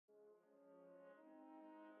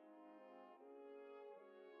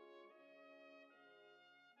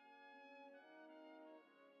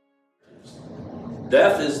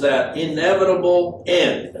Death is that inevitable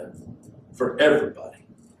end for everybody.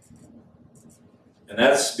 And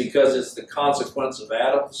that's because it's the consequence of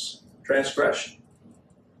Adam's transgression.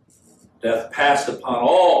 Death passed upon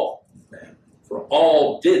all men, for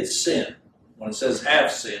all did sin. When it says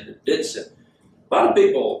have sinned, it did sin. A lot of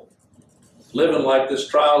people living like this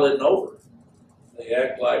trial isn't over. They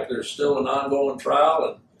act like there's still an ongoing trial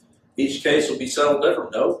and each case will be settled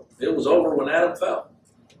different. No, it was over when Adam fell.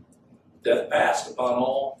 Death passed upon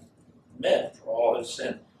all men for all his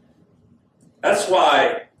sin. That's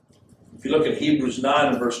why, if you look at Hebrews 9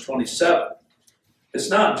 and verse 27,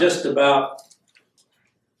 it's not just about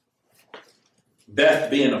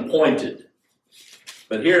death being appointed.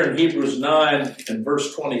 But here in Hebrews 9 and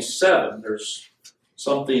verse 27, there's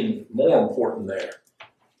something more important there.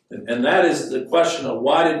 And that is the question of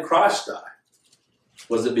why did Christ die?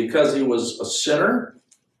 Was it because he was a sinner?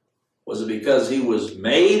 Was it because he was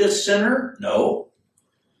made a sinner? No.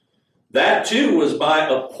 That too was by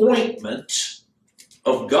appointment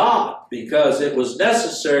of God, because it was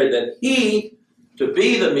necessary that he, to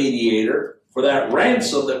be the mediator for that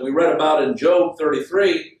ransom that we read about in Job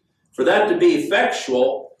 33, for that to be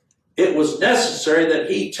effectual, it was necessary that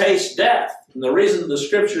he taste death. And the reason the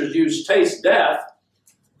scriptures use taste death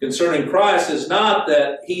concerning Christ is not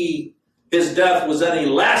that his death was any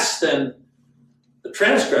less than the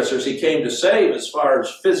transgressors he came to save as far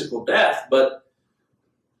as physical death, but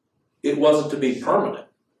it wasn't to be permanent.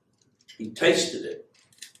 He tasted it.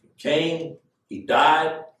 He came, he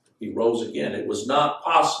died, he rose again. It was not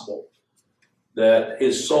possible that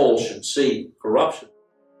his soul should see corruption.